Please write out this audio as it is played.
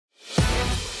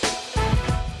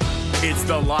It's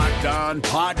the Locked On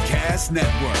Podcast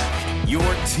Network, your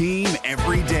team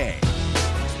every day.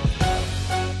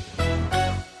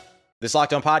 This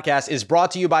Locked On Podcast is brought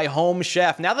to you by Home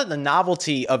Chef. Now that the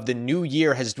novelty of the new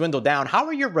year has dwindled down, how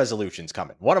are your resolutions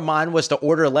coming? One of mine was to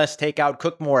order less takeout,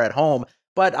 cook more at home,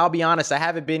 but I'll be honest, I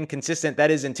haven't been consistent. That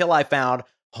is until I found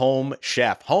Home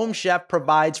Chef. Home Chef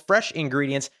provides fresh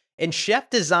ingredients and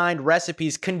chef-designed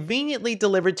recipes conveniently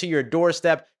delivered to your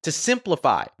doorstep to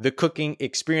simplify the cooking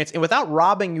experience and without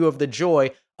robbing you of the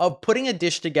joy of putting a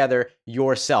dish together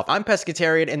yourself. I'm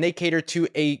pescatarian and they cater to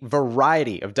a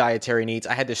variety of dietary needs.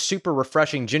 I had this super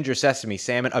refreshing ginger sesame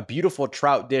salmon, a beautiful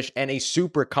trout dish, and a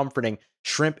super comforting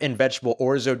shrimp and vegetable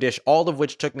orzo dish, all of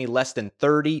which took me less than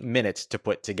 30 minutes to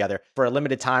put together. For a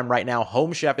limited time right now,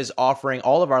 Home Chef is offering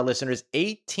all of our listeners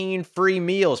 18 free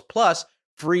meals plus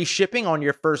free shipping on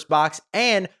your first box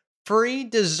and free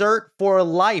dessert for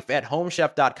life at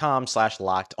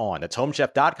homechef.com/lockedon. That's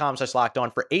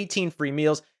homechef.com/lockedon for 18 free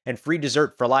meals and free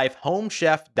dessert for life.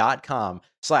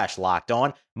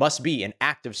 Homechef.com/lockedon. Must be an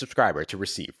active subscriber to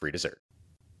receive free dessert.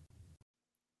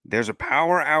 There's a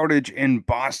power outage in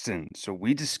Boston, so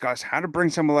we discuss how to bring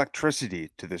some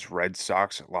electricity to this Red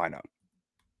Sox lineup.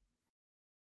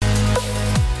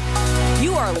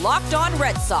 You are Locked On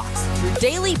Red Sox, your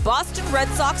daily Boston Red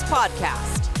Sox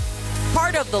podcast.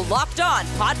 Part of the Locked On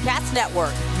Podcast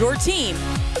Network, your team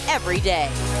every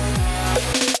day.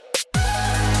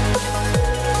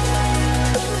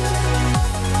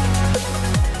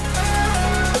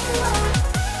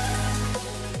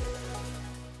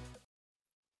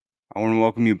 I want to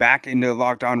welcome you back into the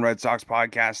Locked On Red Sox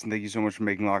podcast, and thank you so much for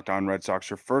making Locked On Red Sox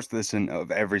your first listen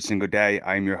of every single day.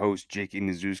 I am your host, Jake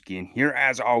Ignazuski, and here,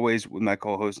 as always, with my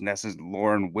co-host, Nessa's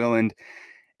Lauren Willand.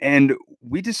 And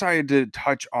we decided to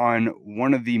touch on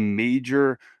one of the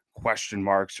major question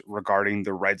marks regarding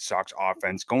the Red Sox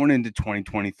offense going into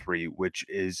 2023, which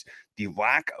is the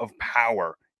lack of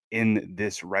power in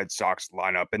this Red Sox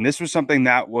lineup. And this was something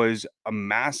that was a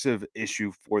massive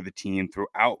issue for the team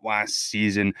throughout last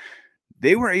season.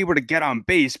 They were able to get on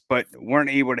base, but weren't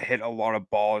able to hit a lot of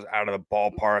balls out of the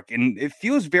ballpark. And it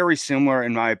feels very similar,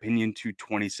 in my opinion, to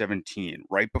 2017,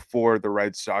 right before the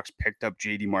Red Sox picked up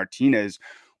JD Martinez,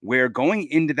 where going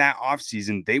into that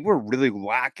offseason, they were really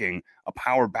lacking a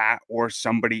power bat or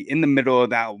somebody in the middle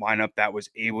of that lineup that was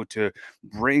able to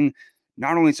bring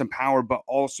not only some power, but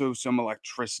also some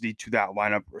electricity to that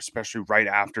lineup, especially right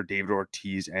after David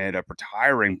Ortiz ended up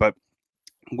retiring. But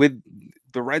with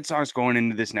the Red Sox going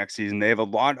into this next season, they have a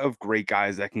lot of great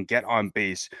guys that can get on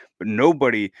base, but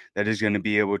nobody that is going to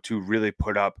be able to really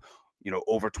put up,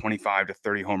 over 25 to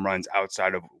 30 home runs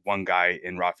outside of one guy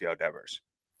in Rafael Devers.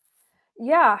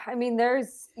 Yeah, I mean,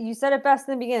 you said it best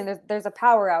in the beginning. There's a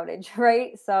power outage,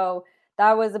 right? So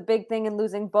that was a big thing in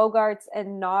losing Bogaerts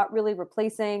and not really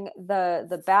replacing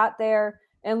the bat there,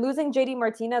 and losing JD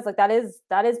Martinez. Like that is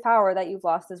power that you've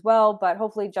lost as well. But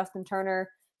hopefully Justin Turner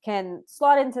can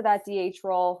slot into that DH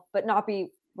role, but not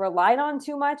be relied on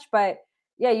too much. But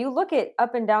yeah, you look at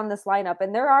up and down this lineup,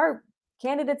 and there are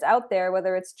candidates out there,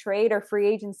 whether it's trade or free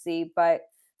agency, but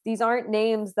these aren't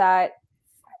names that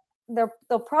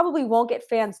they'll probably won't get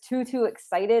fans too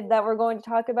excited that we're going to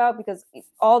talk about, because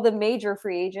all the major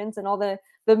free agents and all the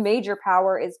major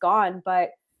power is gone.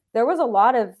 But there was a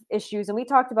lot of issues, and we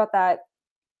talked about that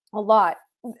a lot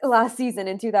last season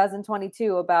in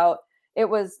 2022 about it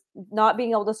was not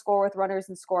being able to score with runners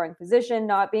in scoring position,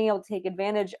 not being able to take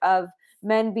advantage of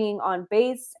men being on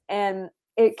base. And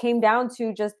it came down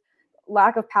to just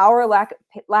lack of power, lack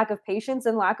of patience,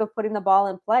 and lack of putting the ball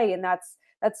in play. And that's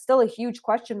still a huge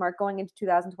question mark going into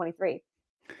 2023.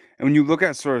 And when you look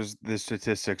at sort of the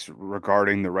statistics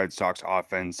regarding the Red Sox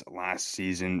offense last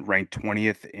season, ranked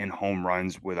 20th in home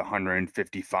runs with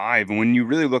 155. And when you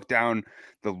really look down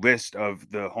the list of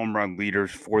the home run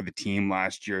leaders for the team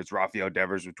last year, it's Rafael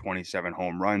Devers with 27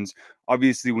 home runs.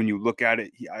 Obviously, when you look at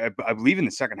it, I believe in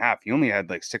the second half, he only had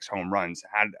like 6 home runs,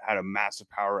 had a massive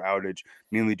power outage,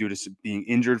 mainly due to being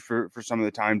injured for some of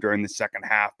the time during the second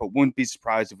half. But wouldn't be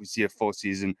surprised if we see a full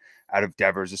season out of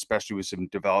Devers, especially with some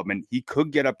development. He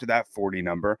could get up to that 40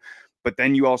 number. But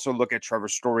then you also look at Trevor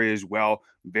Story as well,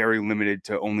 very limited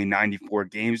to only 94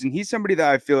 games. And he's somebody that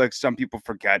I feel like some people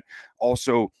forget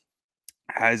also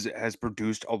has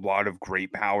produced a lot of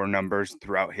great power numbers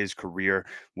throughout his career.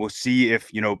 We'll see if,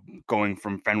 going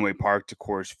from Fenway Park to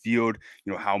Coors Field,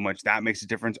 how much that makes a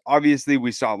difference. Obviously,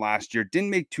 we saw last year,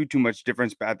 didn't make too much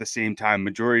difference, but at the same time,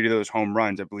 majority of those home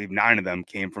runs, I believe 9 of them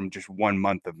came from just 1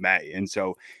 month of May. And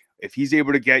so if he's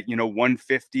able to get,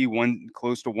 150,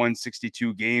 close to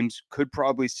 162 games, could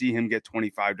probably see him get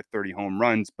 25 to 30 home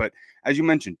runs. But as you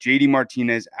mentioned, JD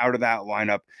Martinez out of that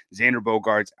lineup, Xander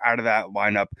Bogaerts out of that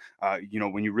lineup.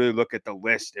 When you really look at the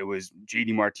list, it was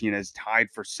JD Martinez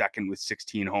tied for second with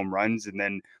 16 home runs, and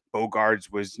then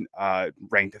Bogaerts was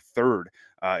ranked third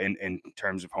in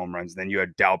terms of home runs. Then you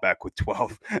had Dalbec with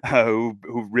 12, who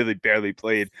really barely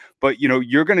played. But,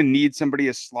 you're going to need somebody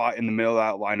a slot in the middle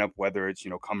of that lineup, whether it's,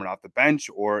 coming off the bench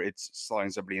or it's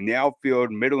slotting somebody in the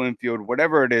outfield, middle infield,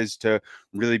 whatever it is, to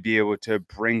really be able to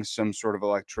bring some sort of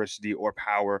electricity or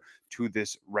power to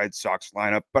this Red Sox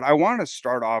lineup. But I want to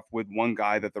start off with one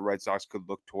guy that the Red Sox could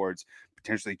look towards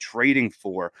potentially trading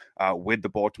for with the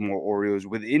Baltimore Orioles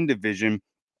within division.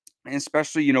 And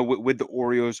especially, with the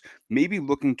Orioles maybe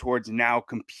looking towards now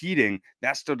competing,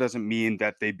 that still doesn't mean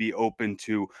that they'd be open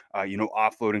to,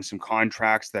 offloading some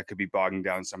contracts that could be bogging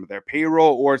down some of their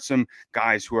payroll or some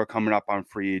guys who are coming up on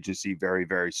free agency very,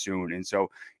 very soon. And so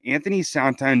Anthony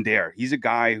Santander, he's a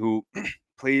guy who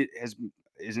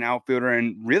is an outfielder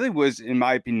and really was, in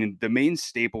my opinion, the main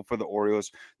staple for the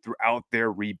Orioles throughout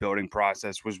their rebuilding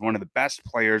process, was one of the best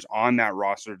players on that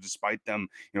roster, despite them,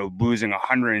 losing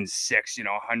 106,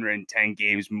 110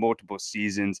 games, multiple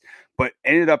seasons, but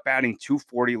ended up batting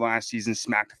 240 last season,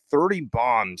 smacked 30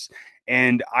 bombs.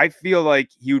 And I feel like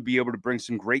he would be able to bring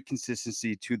some great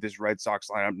consistency to this Red Sox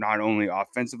lineup, not only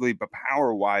offensively, but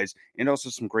power-wise, and also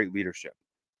some great leadership.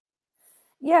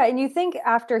 Yeah, and you think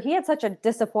after he had such a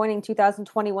disappointing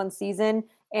 2021 season,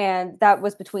 and that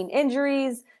was between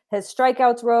injuries, his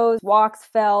strikeouts rose, walks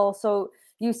fell. So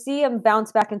you see him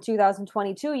bounce back in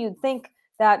 2022. You'd think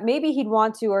that maybe he'd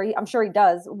want to, or I'm sure he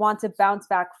does, want to bounce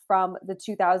back from the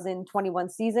 2021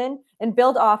 season and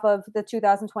build off of the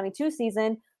 2022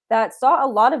 season that saw a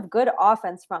lot of good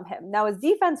offense from him. Now, his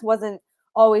defense wasn't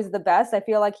always the best. I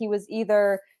feel like he was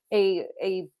either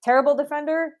a terrible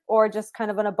defender or just kind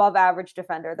of an above average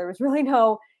defender. There was really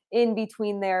no in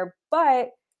between there,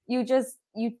 but you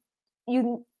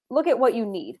look at what you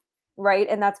need, right?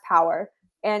 And that's power.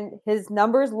 And his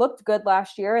numbers looked good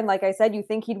last year. And like I said, you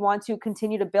think he'd want to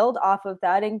continue to build off of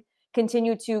that and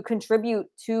continue to contribute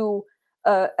to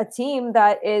a team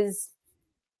that is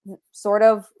sort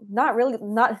of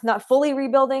not fully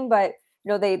rebuilding, but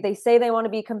they say they want to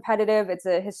be competitive. It's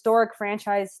a historic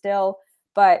franchise still.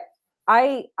 But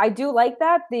I do like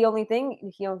that. The only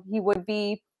thing, he would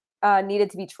be needed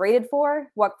to be traded for.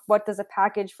 What does a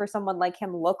package for someone like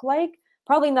him look like?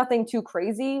 Probably nothing too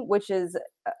crazy, which is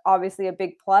obviously a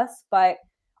big plus. But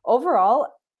overall,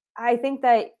 I think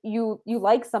that you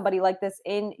like somebody like this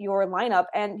in your lineup,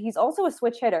 and he's also a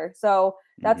switch hitter. So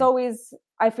that's always,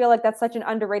 I feel like that's such an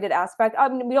underrated aspect. I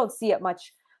mean, we don't see it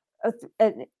much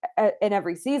in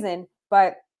every season,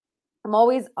 but I'm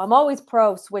always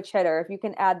pro switch hitter. If you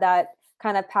can add that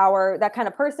kind of power, that kind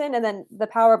of person, and then the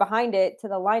power behind it to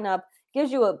the lineup,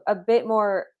 gives you a bit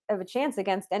more of a chance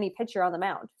against any pitcher on the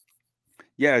mound.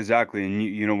 Yeah, exactly.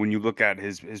 And when you look at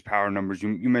his power numbers,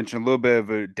 you mentioned a little bit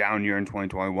of a down year in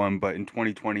 2021, but in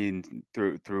 2020 and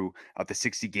throughout the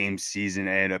 60 game season,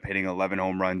 ended up hitting 11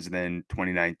 home runs. And then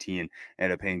 2019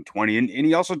 ended up hitting 20. And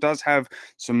he also does have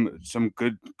some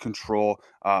good control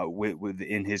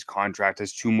within his contract.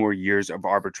 Has 2 more years of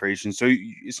arbitration, so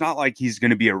it's not like he's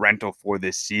going to be a rental for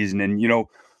this season. And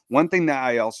one thing that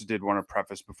I also did want to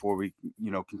preface before we,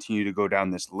 continue to go down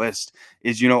this list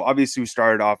is, obviously we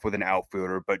started off with an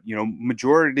outfielder, but,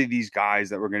 majority of these guys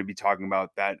that we're going to be talking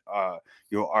about that,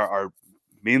 are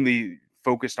mainly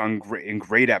focused on and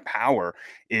great at power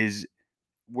is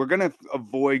we're going to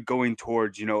avoid going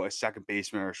towards, a second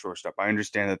baseman or a shortstop. I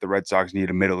understand that the Red Sox need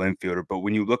a middle infielder, but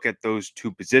when you look at those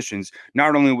two positions,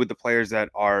 not only with the players that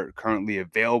are currently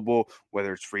available,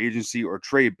 whether it's free agency or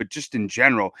trade, but just in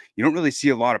general, you don't really see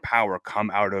a lot of power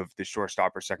come out of the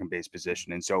shortstop or second base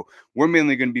position. And so we're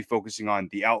mainly going to be focusing on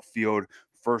the outfield,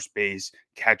 first base,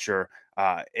 catcher,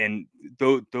 and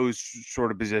those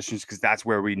sort of positions, because that's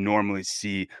where we normally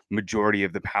see majority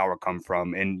of the power come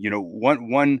from. And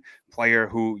one player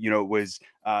who was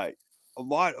a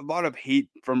lot of hate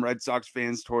from Red Sox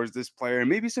fans towards this player, and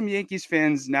maybe some Yankees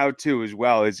fans now too as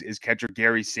well, is catcher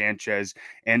Gary Sanchez.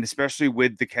 And especially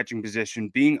with the catching position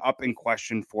being up in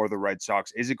question for the Red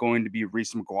Sox, is it going to be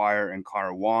Reese McGuire and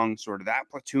Connor Wong, sort of that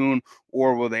platoon,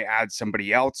 or will they add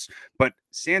somebody else? But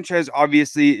Sanchez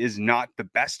obviously is not the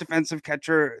best defensive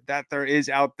catcher that there is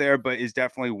out there, but is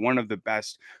definitely one of the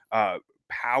best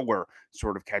power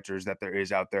sort of catchers that there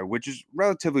is out there, which is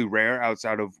relatively rare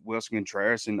outside of Wilson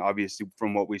Contreras. And obviously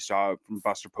from what we saw from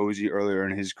Buster Posey earlier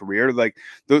in his career, like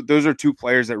those are two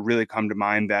players that really come to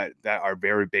mind that are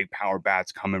very big power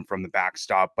bats coming from the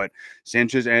backstop. But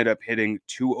Sanchez ended up hitting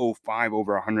 205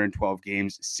 over 112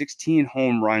 games, 16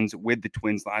 home runs with the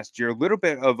Twins last year, a little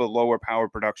bit of a lower power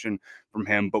production from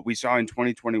him, but we saw in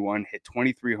 2021 hit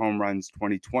 23 home runs,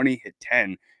 2020 hit 10,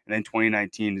 and then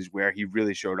 2019 is where he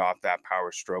really showed off that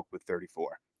power stroke with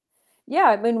 34. Yeah,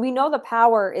 I mean, we know the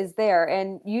power is there,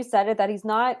 and you said it, that he's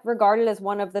not regarded as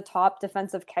one of the top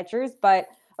defensive catchers, but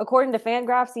according to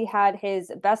Fangraphs, he had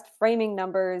his best framing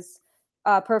numbers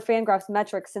per Fangraphs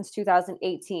metrics since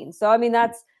 2018. So, I mean,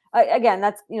 that's again,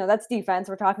 that's defense.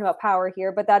 We're talking about power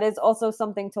here, but that is also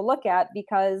something to look at,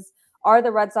 because are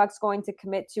the Red Sox going to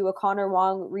commit to a Connor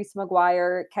Wong, Reese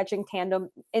McGuire catching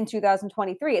tandem in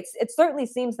 2023? It certainly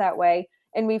seems that way,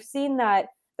 and we've seen that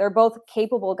they're both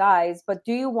capable guys. But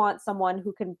do you want someone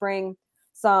who can bring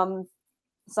some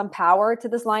power to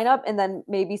this lineup, and then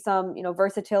maybe some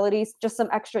versatility, just some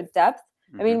extra depth?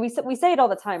 I mean, we say it all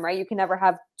the time, right? You can never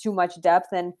have too much depth.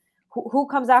 And who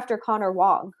comes after Connor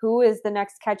Wong? Who is the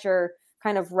next catcher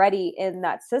kind of ready in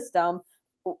that system?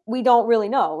 We don't really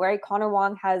know, right? Connor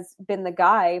Wong has been the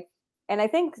guy. And I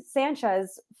think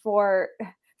Sanchez, for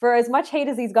as much hate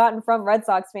as he's gotten from Red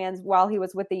Sox fans while he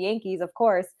was with the Yankees, of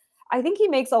course, I think he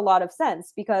makes a lot of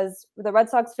sense, because the Red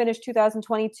Sox finished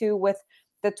 2022 with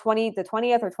the 20th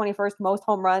or 21st most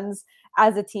home runs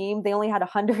as a team. They only had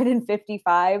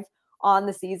 155 on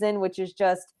the season, which is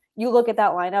just, you look at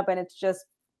that lineup and it's just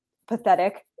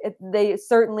pathetic. They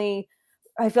certainly,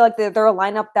 I feel like they're a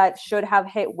lineup that should have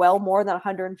hit well more than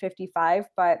 155,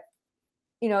 but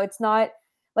it's not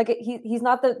like he's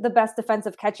not the best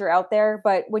defensive catcher out there.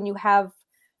 But when you have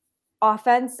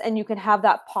offense and you can have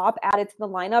that pop added to the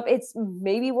lineup, it's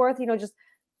maybe worth just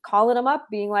calling him up,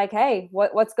 being like, hey,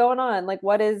 what's going on? Like,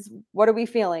 what are we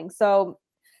feeling? So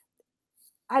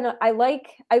I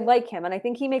like him, and I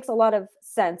think he makes a lot of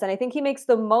sense, and I think he makes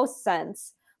the most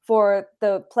sense for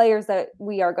the players that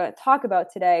we are going to talk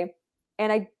about today.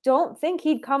 And I don't think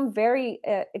he'd come very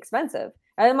expensive.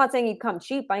 I'm not saying he'd come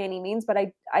cheap by any means, but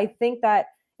I think that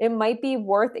it might be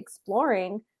worth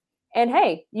exploring. And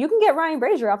hey, you can get Ryan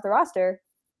Brazier off the roster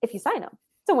if you sign him.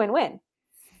 It's a win-win.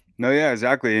 No, yeah,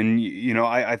 exactly. And,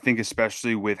 I think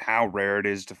especially with how rare it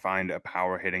is to find a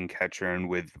power hitting catcher, and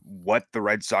with what the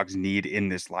Red Sox need in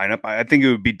this lineup, I think it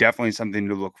would be definitely something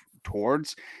to look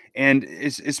towards. And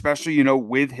especially,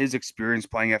 with his experience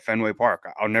playing at Fenway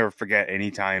Park, I'll never forget any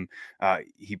time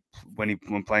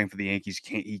when playing for the Yankees,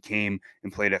 he came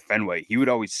and played at Fenway. He would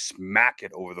always smack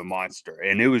it over the monster,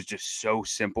 and it was just so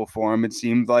simple for him. It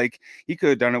seemed like he could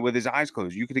have done it with his eyes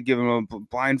closed. You could have given him a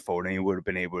blindfold, and he would have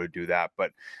been able to do that.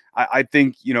 But I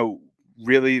think,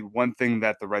 really one thing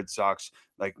that the Red Sox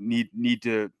need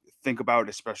to think about,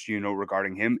 especially,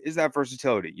 regarding him, is that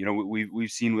versatility.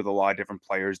 We've seen with a lot of different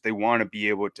players, they want to be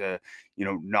able to,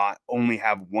 not only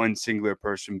have one singular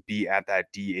person be at that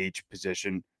DH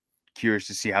position. Curious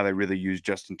to see how they really use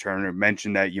Justin Turner.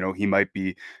 Mentioned that, he might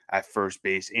be at first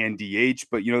base and DH,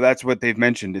 but that's what they've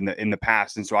mentioned in the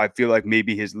past. And so I feel like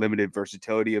maybe his limited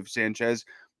versatility of Sanchez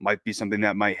might be something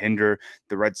that might hinder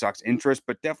the Red Sox interest,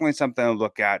 but definitely something to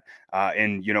look at.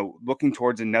 And looking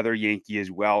towards another Yankee as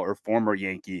well, or former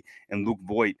Yankee, and Luke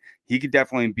Voit, he could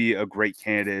definitely be a great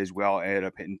candidate as well. Ended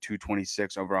up hitting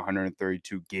 226 over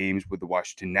 132 games with the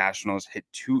Washington Nationals, hit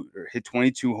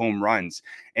 22 home runs,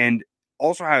 and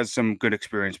also has some good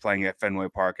experience playing at Fenway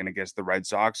Park and against the Red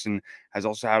Sox, and has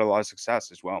also had a lot of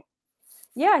success as well.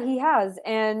 Yeah, he has.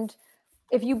 And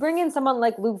if you bring in someone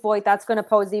like Luke Voit, that's going to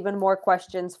pose even more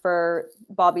questions for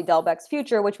Bobby Dalbec's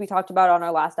future, which we talked about on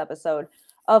our last episode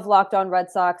of Locked On Red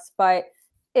Sox. But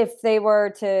if they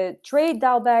were to trade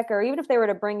Dalbec, or even if they were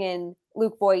to bring in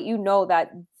Luke Voit,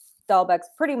 that Dalbec's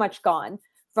pretty much gone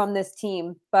from this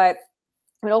team. But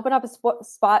it would open up a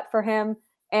spot for him.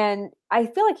 And I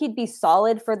feel like he'd be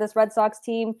solid for this Red Sox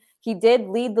team. He did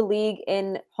lead the league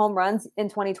in home runs in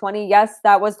 2020. Yes,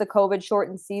 that was the COVID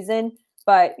shortened season,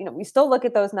 but we still look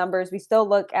at those numbers. We still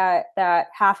look at that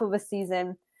half of a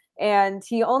season, and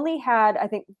he only had, I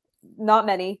think, not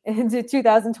many into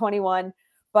 2021,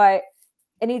 and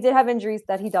he did have injuries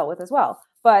that he dealt with as well.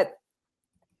 But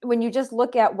when you just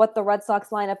look at what the Red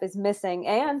Sox lineup is missing,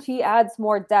 and he adds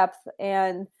more depth,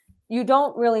 and you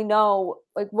don't really know,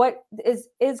 like, what is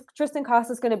Tristan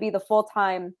Casas going to be the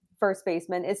full-time first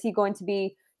baseman? Is he going to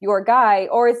be your guy,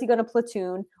 or is he going to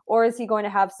platoon, or is he going to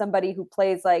have somebody who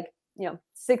plays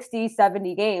 60,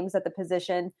 70 games at the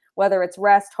position, whether it's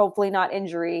rest, hopefully not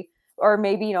injury, or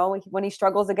maybe, when he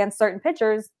struggles against certain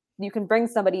pitchers, you can bring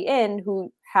somebody in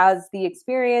who has the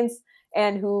experience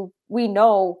and who we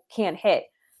know can hit.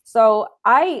 So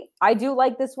I do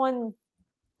like this one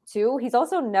too. He's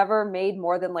also never made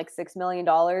more than like $6 million.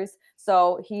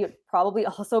 So he'd probably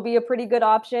also be a pretty good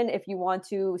option if you want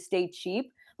to stay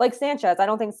cheap. Like Sanchez, I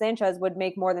don't think Sanchez would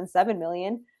make more than 7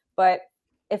 million, but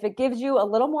if it gives you a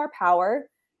little more power,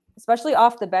 especially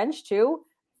off the bench too,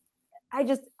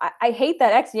 I hate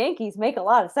that ex-Yankees make a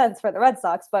lot of sense for the Red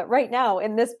Sox, but right now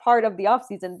in this part of the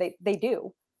offseason, they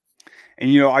do.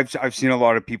 And, I've seen a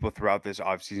lot of people throughout this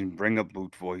offseason bring up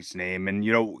Luke Voigt's name. And,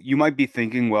 you might be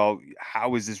thinking, well,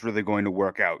 how is this really going to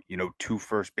work out? 2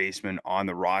 first basemen on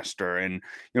the roster. And,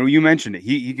 you mentioned it.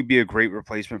 He could be a great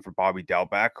replacement for Bobby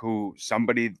Dalbec, who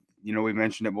somebody, we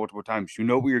mentioned it multiple times. You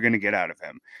know what you're going to get out of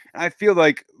him. And I feel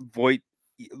like Voigt,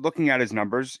 looking at his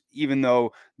numbers, even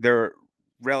though they're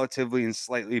relatively and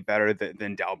slightly better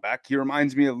than Dalbec, he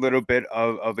reminds me a little bit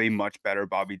of a much better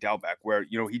Bobby Dalbec, where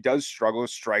he does struggle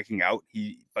striking out,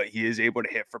 but he is able to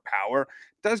hit for power,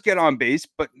 does get on base,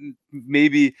 but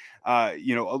maybe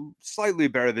slightly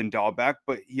better than Dalbec,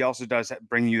 but he also does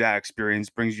bring you that experience,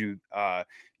 brings you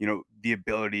the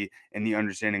ability and the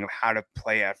understanding of how to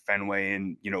play at Fenway,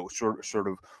 and sort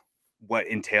of what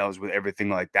entails with everything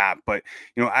like that. But,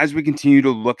 as we continue to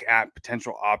look at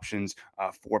potential options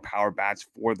for power bats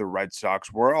for the Red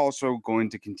Sox, we're also going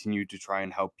to continue to try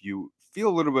and help you feel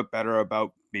a little bit better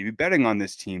about maybe betting on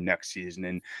this team next season.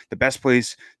 And the best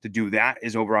place to do that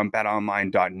is over on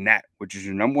betonline.net, which is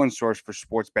your number one source for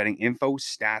sports betting info,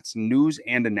 stats, news,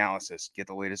 and analysis. Get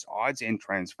the latest odds and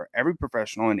trends for every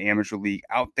professional and amateur league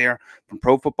out there, from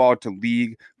pro football to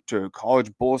league to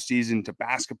college bowl season to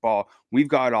basketball. We've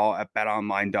got it all at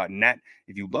betonline.net.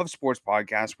 If you love sports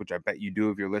podcasts, which I bet you do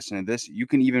if you're listening to this, you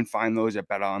can even find those at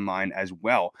BetOnline as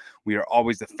well. We are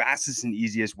always the fastest and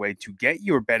easiest way to get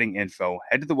your betting info.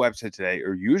 Head to the website today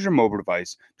or use your mobile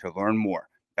device to learn more.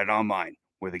 BetOnline,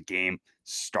 where the game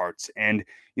starts. And,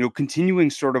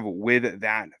 continuing sort of with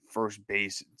that first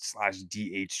base /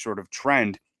 DH sort of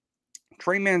trend,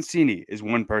 Trey Mancini is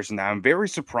one person that I'm very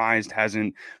surprised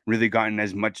hasn't really gotten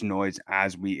as much noise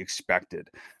as we expected.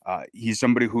 He's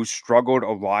somebody who struggled a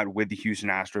lot with the Houston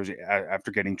Astros after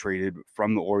getting traded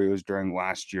from the Orioles during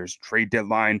last year's trade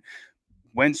deadline.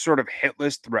 Went sort of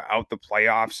hitless throughout the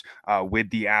playoffs with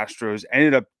the Astros.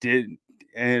 Ended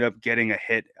up getting a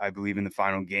hit, I believe, in the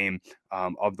final game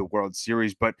of the World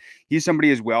Series. But he's somebody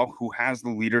as well who has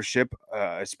the leadership,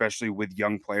 especially with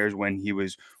young players when he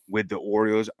was with the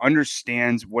Orioles,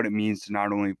 understands what it means to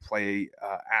not only play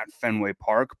at Fenway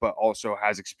Park, but also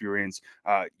has experience,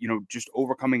 just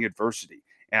overcoming adversity.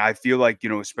 And I feel like,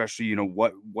 especially,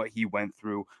 what he went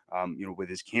through, with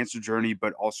his cancer journey,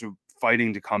 but also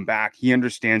fighting to come back. He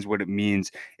understands what it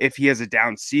means if he has a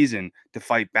down season to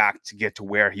fight back to get to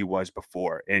where he was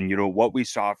before. And, what we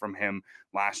saw from him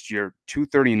last year,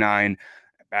 239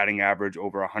 batting average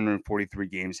over 143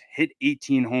 games, hit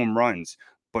 18 home runs.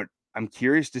 But I'm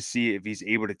curious to see if he's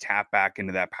able to tap back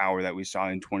into that power that we saw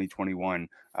in 2021,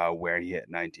 where he hit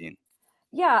 19.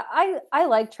 Yeah, I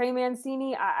like Trey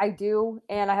Mancini. I do.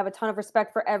 And I have a ton of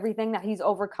respect for everything that he's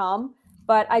overcome.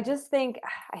 But I just think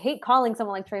I hate calling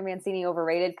someone like Trey Mancini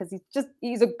overrated because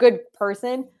he's a good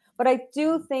person. But I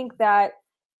do think that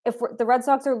if the Red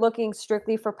Sox are looking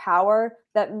strictly for power,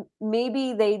 that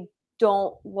maybe they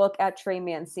don't look at Trey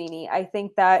Mancini. I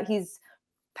think that he's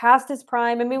past his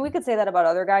prime. I mean, we could say that about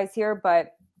other guys here,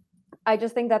 but I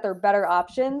just think that they're better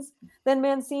options than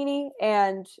Mancini.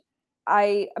 And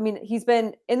I mean, he's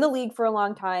been in the league for a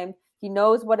long time. He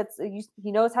knows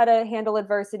he knows how to handle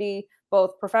adversity,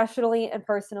 both professionally and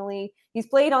personally. He's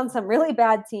played on some really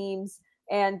bad teams,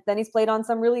 and then he's played on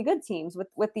some really good teams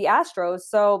with the Astros.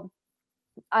 So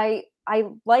I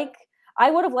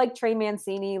would have liked Trey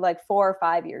Mancini like 4 or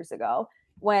 5 years ago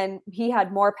when he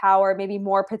had more power, maybe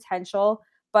more potential.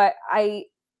 But I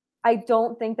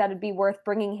don't think that it'd be worth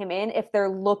bringing him in if they're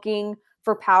looking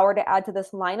for power to add to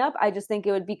this lineup. I just think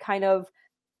it would be kind of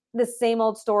the same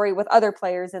old story with other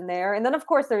players in there. And then of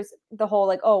course there's the whole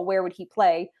like, oh, where would he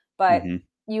play? But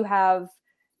you have,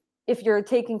 if you're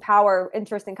taking power and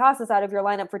Tristan Casas out of your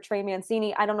lineup for Trey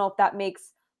Mancini, I don't know if that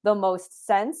makes the most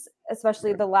sense,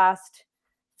 especially the last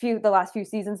few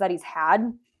seasons that he's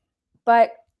had.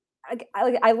 But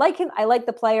I like him. I like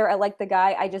the player. I like the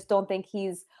guy. I just don't think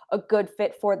he's a good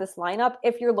fit for this lineup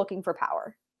if you're looking for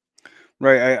power.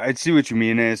 Right. I see what you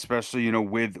mean, especially,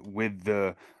 with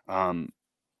the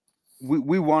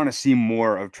we want to see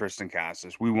more of Tristan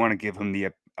Casas. We want to give him the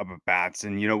up at bats.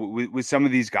 And, with some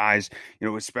of these guys,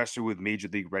 especially with major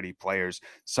league ready players,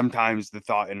 sometimes the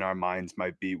thought in our minds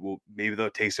might be, well, maybe they'll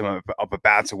take some up at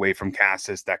bats away from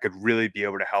Casas that could really be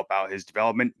able to help out his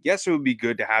development. Yes, it would be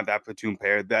good to have that platoon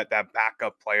player, that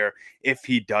backup player, if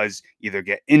he does either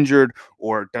get injured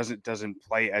or doesn't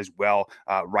play as well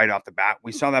right off the bat.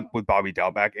 We saw that with Bobby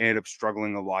Delbeck. Ended up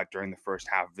struggling a lot during the first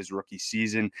half of his rookie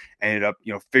season. Ended up,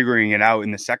 figuring it out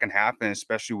in the second half, and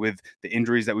especially with the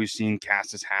injuries that we've seen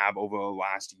Casas have over the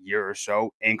last year or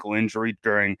so. Ankle injury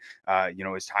during,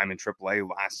 his time in AAA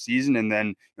last season, and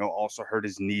then, also hurt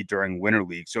his knee during Winter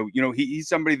League. So, he's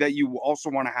somebody that you also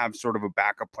want to have sort of a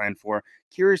backup plan for.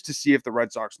 Curious to see if the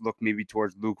Red Sox look maybe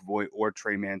towards Luke Voit or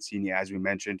Trey Mancini, as we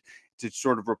mentioned, to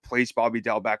sort of replace Bobby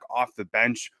Delbeck off the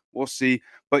bench. We'll see.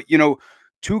 But,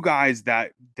 two guys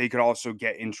that they could also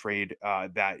get in trade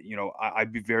that,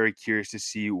 I'd be very curious to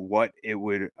see what it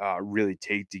would really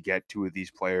take to get two of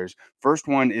these players. First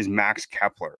one is Max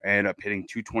Kepler. Ended up hitting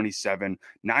 227,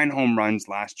 9 home runs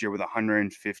last year with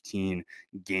 115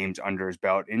 games under his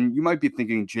belt. And you might be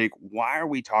thinking, Jake, why are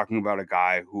we talking about a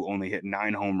guy who only hit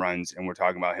 9 home runs and we're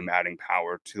talking about him adding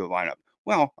power to the lineup?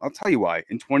 Well, I'll tell you why.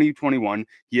 In 2021,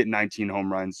 he hit 19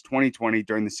 home runs. 2020,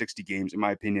 during the 60 games, in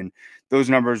my opinion, those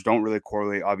numbers don't really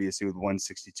correlate, obviously, with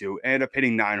 162. Ended up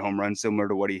hitting 9 home runs, similar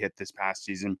to what he hit this past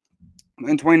season.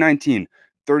 In 2019,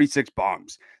 36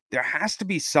 bombs. There has to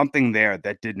be something there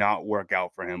that did not work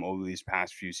out for him over these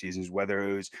past few seasons, whether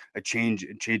it was a change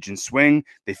in swing.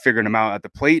 They figured him out at the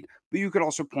plate, but you could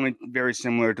also point very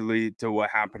similarly to what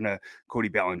happened to Cody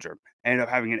Bellinger. Ended up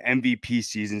having an MVP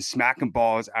season, smacking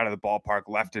balls out of the ballpark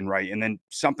left and right, and then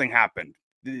something happened.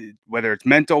 Whether it's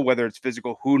mental, whether it's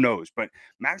physical, who knows? But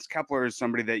Max Kepler is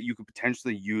somebody that you could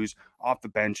potentially use off the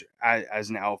bench as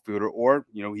an outfielder, or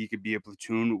he could be a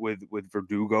platoon with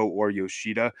Verdugo or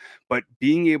Yoshida. But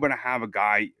being able to have a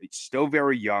guy still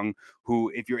very young,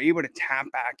 who, if you're able to tap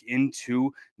back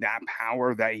into that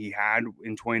power that he had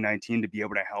in 2019 to be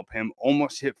able to help him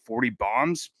almost hit 40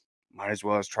 bombs, might as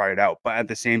well as try it out. But at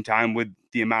the same time, with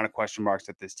the amount of question marks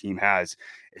that this team has,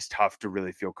 it's tough to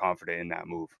really feel confident in that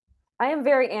move. I am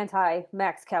very anti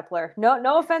Max Kepler.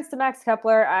 No offense to Max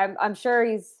Kepler. I'm sure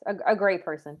he's a great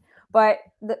person, but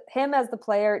him as the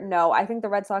player, no. I think the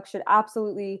Red Sox should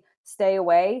absolutely stay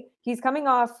away. He's coming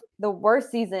off the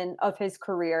worst season of his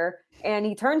career, and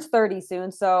he turns 30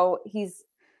 soon, so he's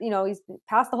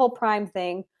past the whole prime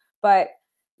thing. But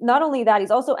not only that,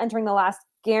 he's also entering the last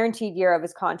guaranteed year of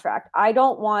his contract. I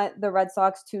don't want the Red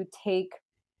Sox to take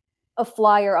a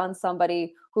flyer on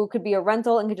somebody who could be a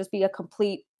rental and could just be a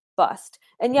complete bust.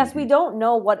 And yes, we don't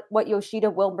know what Yoshida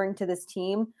will bring to this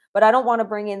team, but I don't want to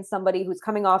bring in somebody who's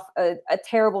coming off a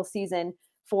terrible season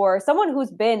for someone who's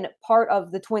been part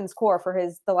of the Twins core for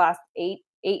the last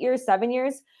 7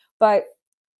 years, but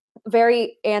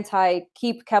very anti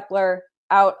keep Kepler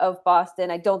out of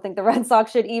Boston. I don't think the Red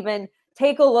Sox should even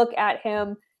take a look at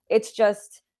him. It's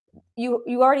just, you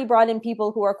already brought in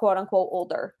people who are quote unquote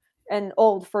older and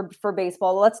old for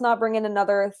baseball. Let's not bring in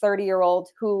another 30-year-old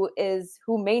who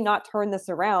may not turn this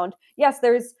around. Yes,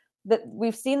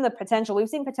 we've seen the potential. We've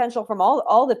seen potential from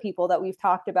all the people that we've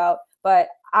talked about, but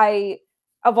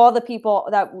of all the people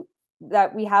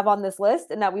that we have on this list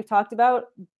and that we've talked about,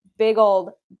 big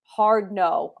old hard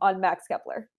no on Max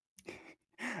Kepler.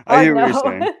 I hear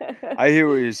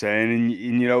what you're saying.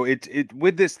 And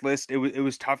with this list, it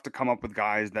was tough to come up with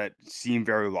guys that seem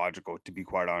very logical, to be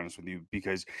quite honest with you,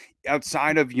 because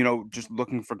outside of, just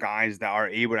looking for guys that are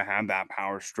able to have that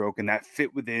power stroke and that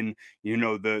fit within,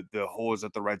 the holes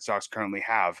that the Red Sox currently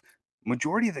have,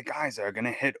 majority of the guys that are going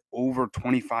to hit over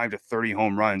 25 to 30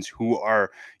 home runs, who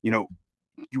are,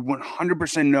 you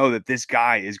 100% know that this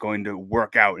guy is going to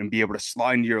work out and be able to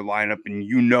slide into your lineup, and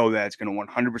that it's going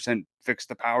to 100% fix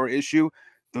the power issue.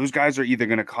 Those guys are either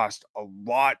going to cost a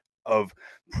lot of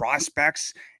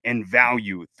prospects and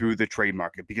value through the trade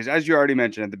market, because as you already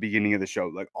mentioned at the beginning of the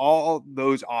show, like all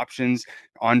those options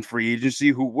on free agency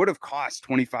who would have cost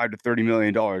 $25 to $30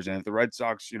 million. And if the Red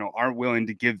Sox, aren't willing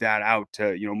to give that out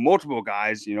to, multiple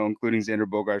guys, including Xander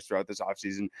Bogaerts throughout this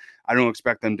offseason, I don't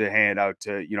expect them to hand out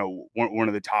to, one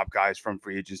of the top guys from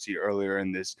free agency earlier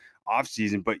in this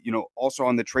offseason, but, also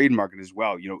on the trade market as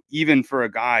well, even for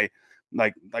a guy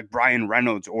like Brian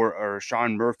Reynolds or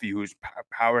Sean Murphy, who's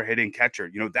power hitting catcher,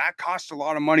 that costs a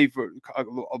lot of money for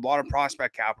a lot of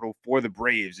prospect capital for the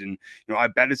Braves. And, I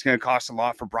bet it's going to cost a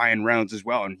lot for Brian Reynolds as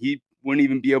well. And he wouldn't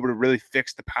even be able to really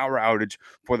fix the power outage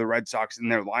for the Red Sox in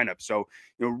their lineup. So,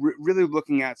 really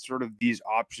looking at sort of these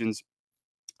options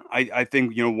I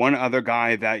think, one other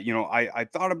guy that, I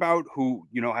thought about who,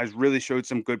 has really showed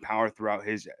some good power throughout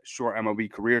his short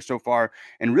MLB career so far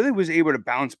and really was able to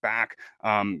bounce back,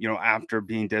 after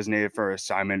being designated for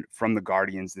assignment from the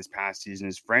Guardians this past season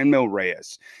is Franmil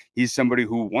Reyes. He's somebody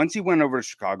who, once he went over to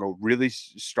Chicago, really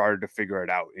started to figure it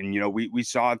out. And, we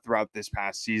saw it throughout this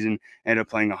past season, ended up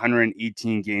playing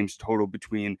 118 games total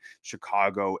between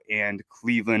Chicago and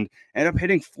Cleveland, ended up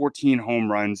hitting 14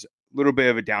 home runs, little bit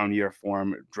of a down year for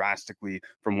him drastically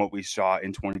from what we saw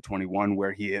in 2021,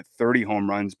 where he hit 30 home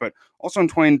runs, but also in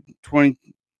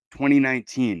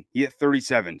 2019, he hit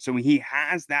 37. So he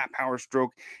has that power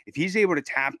stroke. If he's able to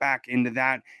tap back into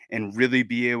that and really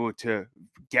be able to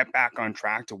get back on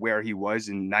track to where he was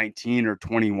in 19 or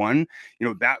 21,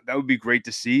 that would be great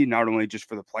to see, not only just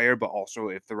for the player, but also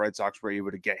if the Red Sox were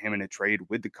able to get him in a trade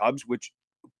with the Cubs, which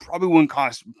probably wouldn't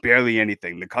cost barely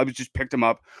anything. The Cubs just picked him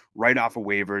up right off of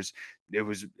waivers.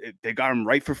 They got him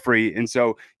right for free. And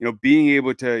so, being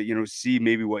able to, see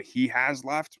maybe what he has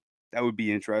left, that would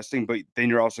be interesting. But then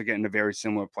you're also getting a very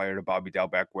similar player to Bobby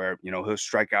Dalbec where, he'll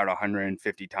strike out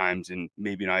 150 times and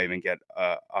maybe not even get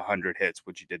 100 hits,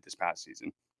 which he did this past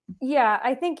season. Yeah,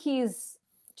 I think he's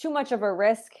too much of a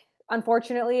risk,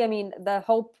 unfortunately. I mean, the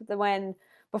hope that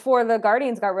before the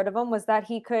Guardians got rid of him was that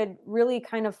he could really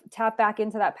kind of tap back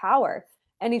into that power,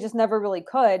 and he just never really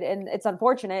could. And it's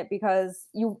unfortunate because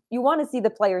you want to see the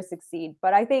players succeed,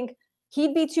 but I think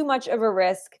he'd be too much of a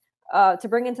risk to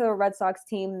bring into the Red Sox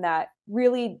team that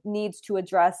really needs to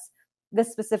address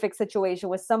this specific situation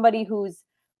with somebody who's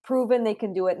proven they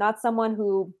can do it, not someone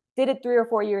who did it 3 or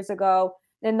 4 years ago,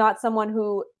 and not someone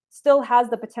who still has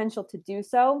the potential to do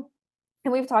so.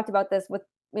 And we've talked about this with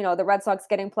the Red Sox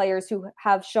getting players who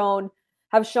have shown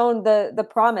the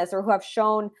promise or who have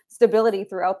shown stability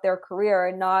throughout their career,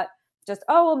 and not just,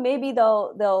 oh, well, maybe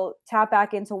they'll tap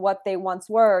back into what they once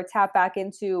were, or tap back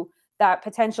into that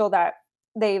potential that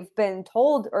they've been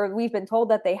told, or we've been told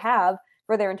that they have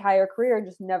for their entire career, and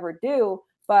just never do.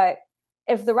 But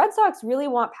if the Red Sox really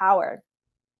want power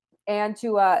and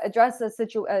to address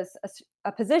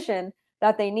a position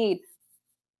that they need,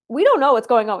 we don't know what's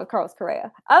going on with Carlos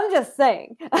Correa. I'm just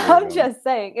saying.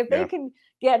 If they can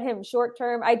get him short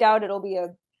term, I doubt it'll be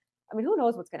who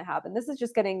knows what's going to happen. This is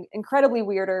just getting incredibly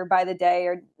weirder by the day,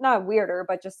 or not weirder,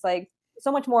 but just like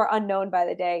so much more unknown by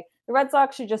the day. The Red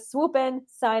Sox should just swoop in,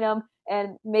 sign him,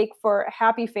 and make for a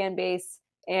happy fan base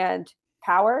and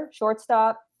power,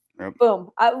 shortstop. Yep. Boom.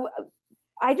 I'm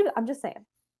just saying.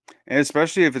 And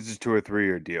especially if it's a 2 or 3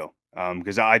 year deal.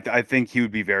 Because I think he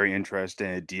would be very interested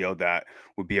in a deal that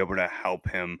would be able to help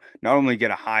him not only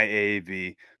get a high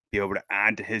AAV, be able to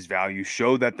add to his value,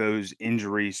 show that those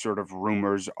injury sort of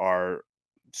rumors are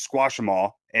squash them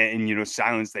all and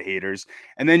silence the haters.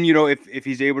 And then, if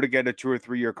he's able to get a 2 or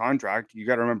 3 year contract, you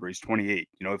got to remember he's 28.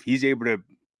 If he's able to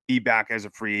be back as a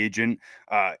free agent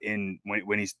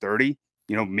when he's 30,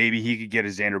 maybe he could get a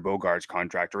Xander Bogaerts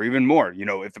contract or even more.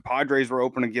 If the Padres were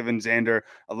open to giving Xander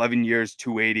 11 years,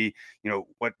 280,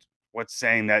 what's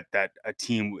saying that a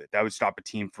team that would stop a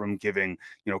team from giving,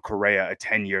 Correa a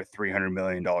 10-year, $300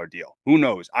 million deal? Who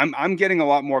knows? I'm getting a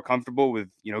lot more comfortable with,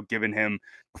 giving him.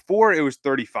 Before it was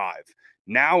 35.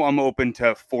 Now I'm open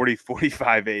to 40,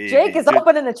 45 AAV. Jake is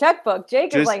opening the checkbook.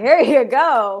 Jake is like, here you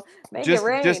go. Make it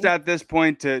rain. Just at this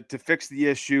point to fix the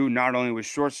issue, not only with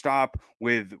shortstop,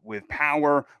 with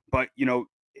power, but,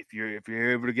 if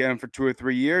you're able to get him for 2 or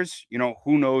 3 years,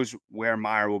 who knows where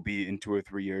Meyer will be in 2 or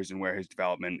 3 years and where his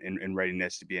development and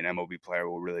readiness to be an MLB player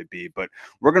will really be. But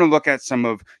we're going to look at some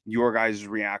of your guys'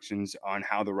 reactions on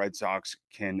how the Red Sox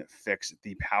can fix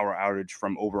the power outage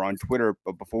from over on Twitter.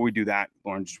 But before we do that,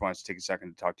 Lauren just wants to take a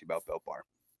second to talk to you about Built Bar.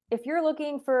 If you're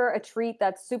looking for a treat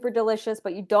that's super delicious,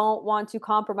 but you don't want to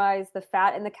compromise the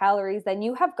fat and the calories, then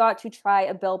you have got to try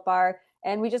a Built Bar.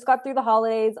 And we just got through the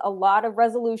holidays. A lot of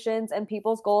resolutions and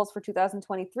people's goals for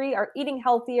 2023 are eating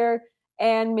healthier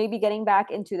and maybe getting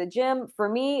back into the gym. For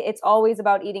me, it's always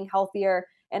about eating healthier.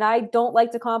 And I don't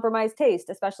like to compromise taste,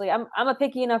 especially I'm a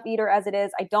picky enough eater as it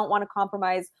is. I don't want to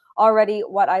compromise already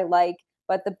what I like.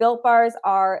 But the Built Bars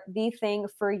are the thing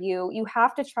for you. You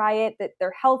have to try it. That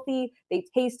they're healthy. They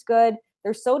taste good.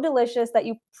 They're so delicious that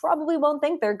you probably won't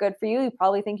think they're good for you. You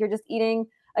probably think you're just eating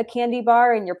a candy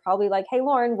bar, and you're probably like, hey,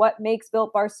 Lauren, what makes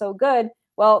Built Bars so good?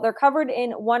 Well, they're covered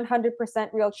in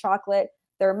 100% real chocolate.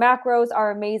 Their macros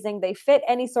are amazing. They fit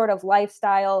any sort of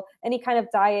lifestyle, any kind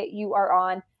of diet you are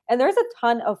on. And there's a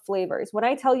ton of flavors. When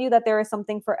I tell you that there is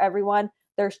something for everyone,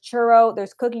 there's churro,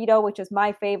 there's cookie dough, which is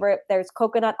my favorite. There's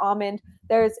coconut almond.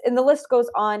 And the list goes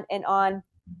on and on.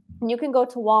 And you can go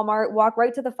to Walmart, walk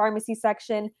right to the pharmacy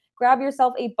section, grab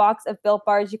yourself a box of Built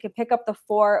Bars. You can pick up the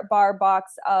 4-bar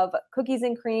box of cookies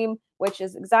and cream, which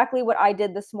is exactly what I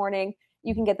did this morning.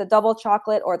 You can get the double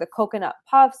chocolate or the coconut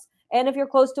puffs. And if you're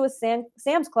close to a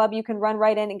Sam's Club, you can run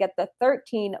right in and get the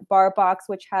 13-bar box,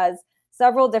 which has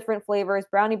several different flavors,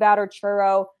 brownie batter,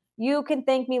 churro. You can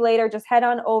thank me later. Just head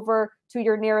on over to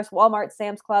your nearest Walmart,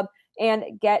 Sam's Club,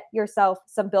 and get yourself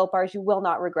some Built Bars. You will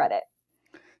not regret it.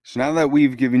 So now that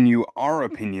we've given you our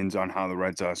opinions on how the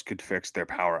Red Sox could fix their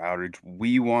power outage,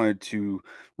 we wanted to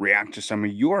react to some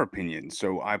of your opinions.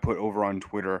 So I put over on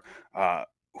Twitter,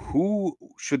 who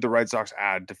should the Red Sox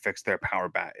add to fix their power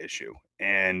bat issue?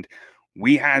 And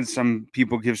we had some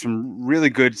people give some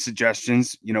really good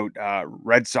suggestions.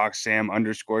 Red Sox Sam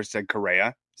 _ said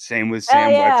Correa. Same with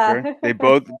Sam Webster. They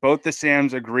both the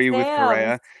Sams agree with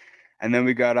Correa. And then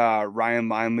we got Ryan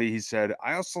Linley. He said,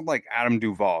 I also like Adam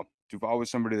Duvall. Duvall was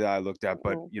somebody that I looked at,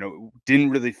 but didn't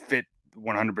really fit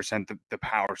 100% the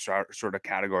power sort of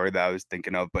category that I was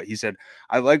thinking of. But he said,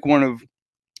 I like one of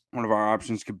our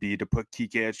options could be to put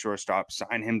Kike at shortstop,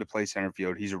 sign him to play center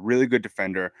field. He's a really good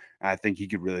defender, and I think he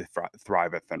could really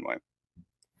thrive at Fenway.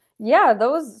 Yeah,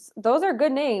 those are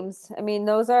good names. I mean,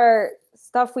 those are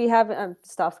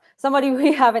somebody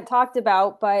we haven't talked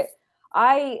about, but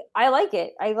I like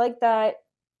it. I like that.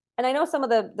 And I know some of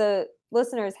the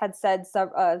listeners had said some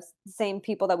same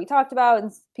people that we talked about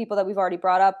and people that we've already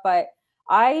brought up, but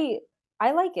I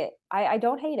like it. I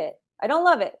don't hate it. I don't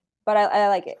love it, but I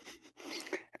like it.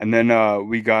 And then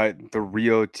we got the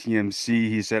Rio TMC.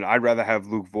 He said, I'd rather have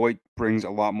Luke Voit, brings a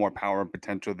lot more power and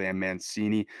potential than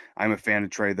Mancini. I'm a fan of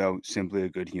Trey, though, simply a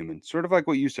good human. Sort of like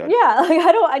what you said. Yeah,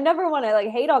 I never want to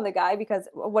hate on the guy because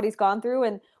what he's gone through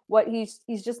and what he's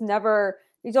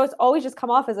always just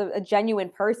come off as a genuine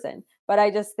person. But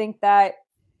I just think that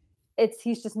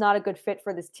he's just not a good fit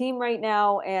for this team right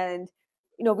now. And,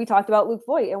 we talked about Luke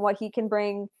Voit and what he can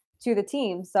bring to the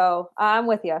team. So I'm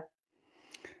with you.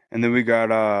 And then we got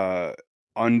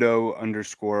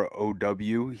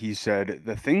Undo_OW. He said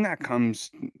the thing it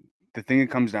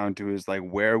comes down to is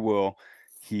where will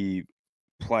he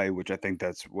play, which I think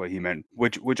that's what he meant,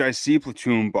 which I see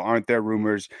platoon, but aren't there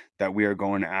rumors that we are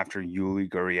going after Yuli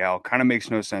Gurriel? Kind of makes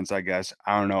no sense, I guess.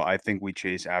 I don't know. I think we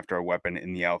chase after a weapon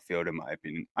in the outfield, in my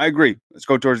opinion. I agree. Let's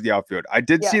go towards the outfield. I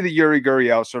did see the Yuli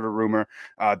Gurriel sort of rumor.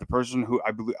 The person who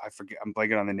I'm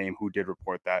blanking on the name who did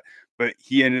report that, but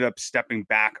he ended up stepping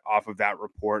back off of that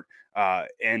report.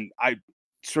 And I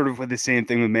sort of with the same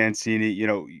thing with Mancini,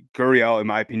 Gurriel, in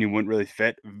my opinion, wouldn't really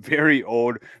fit. Very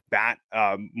old bat,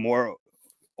 more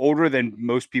older than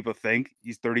most people think.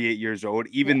 He's 38 years old,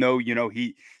 even though,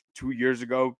 he 2 years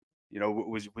ago,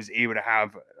 was able to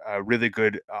have really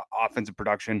good offensive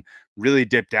production, really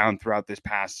dipped down throughout this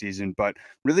past season, but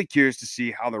really curious to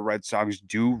see how the Red Sox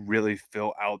do really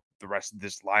fill out the rest of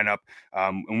this lineup.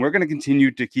 And we're going to continue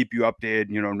to keep you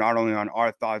updated, not only on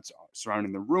our thoughts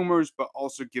surrounding the rumors, but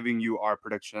also giving you our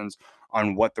predictions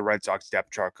on what the Red Sox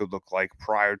depth chart could look like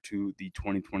prior to the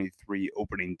 2023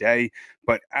 opening day.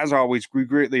 But as always, we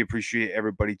greatly appreciate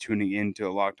everybody tuning in to the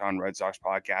Locked On Red Sox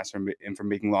podcast and for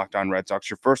making Locked On Red Sox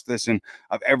your first listen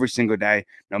of every single day.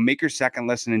 Now make your second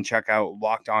listen and check out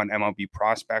Locked On MLB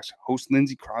Prospects. Host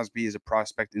Lindsey Crosby is a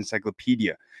prospect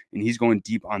encyclopedia, and he's going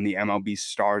deep on the MLB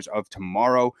stars of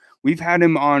tomorrow. We've had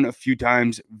him on a few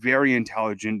times, very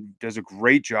intelligent, does a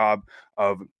great job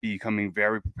of becoming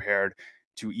very prepared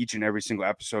to each and every single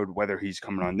episode, whether he's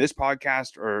coming on this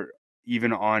podcast or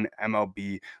even on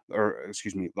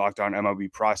Locked On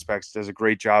MLB Prospects. Does a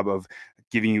great job of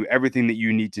giving you everything that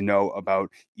you need to know about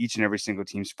each and every single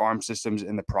team's farm systems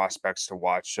and the prospects to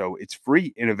watch. So it's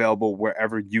free and available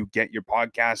wherever you get your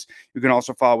podcasts. You can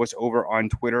also follow us over on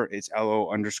Twitter. It's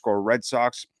LO_Red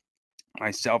Sox.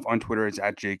 Myself on Twitter is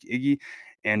at Jake Iggy,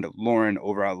 and Lauren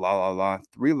over at La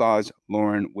 3 Laws,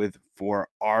 Lauren with 4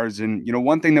 R's. And,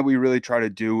 one thing that we really try to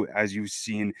do, as you've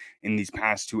seen in these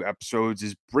past 2 episodes,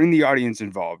 is bring the audience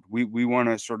involved. We want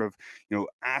to sort of,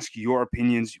 ask your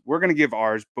opinions. We're going to give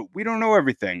ours, but we don't know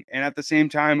everything. And at the same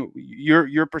time,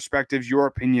 your perspectives, your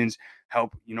opinions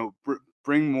help,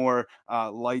 bring more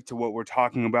light to what we're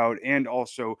talking about, and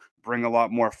also bring a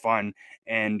lot more fun.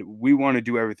 And we want to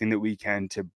do everything that we can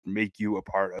to make you a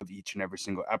part of each and every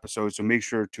single episode. So make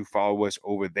sure to follow us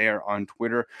over there on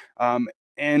Twitter.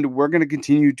 And we're going to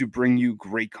continue to bring you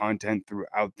great content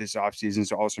throughout this offseason.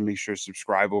 So also make sure to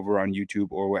subscribe over on YouTube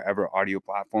or wherever audio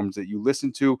platforms that you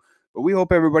listen to. But we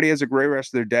hope everybody has a great rest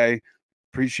of their day.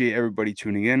 Appreciate everybody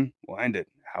tuning in. We'll end it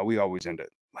how we always end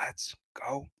it. Let's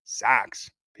go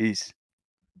Sox. Peace.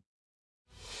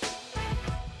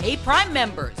 Hey, Prime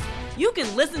members, you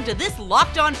can listen to this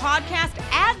Locked On podcast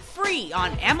ad-free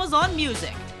on Amazon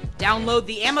Music. Download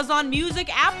the Amazon Music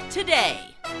app today.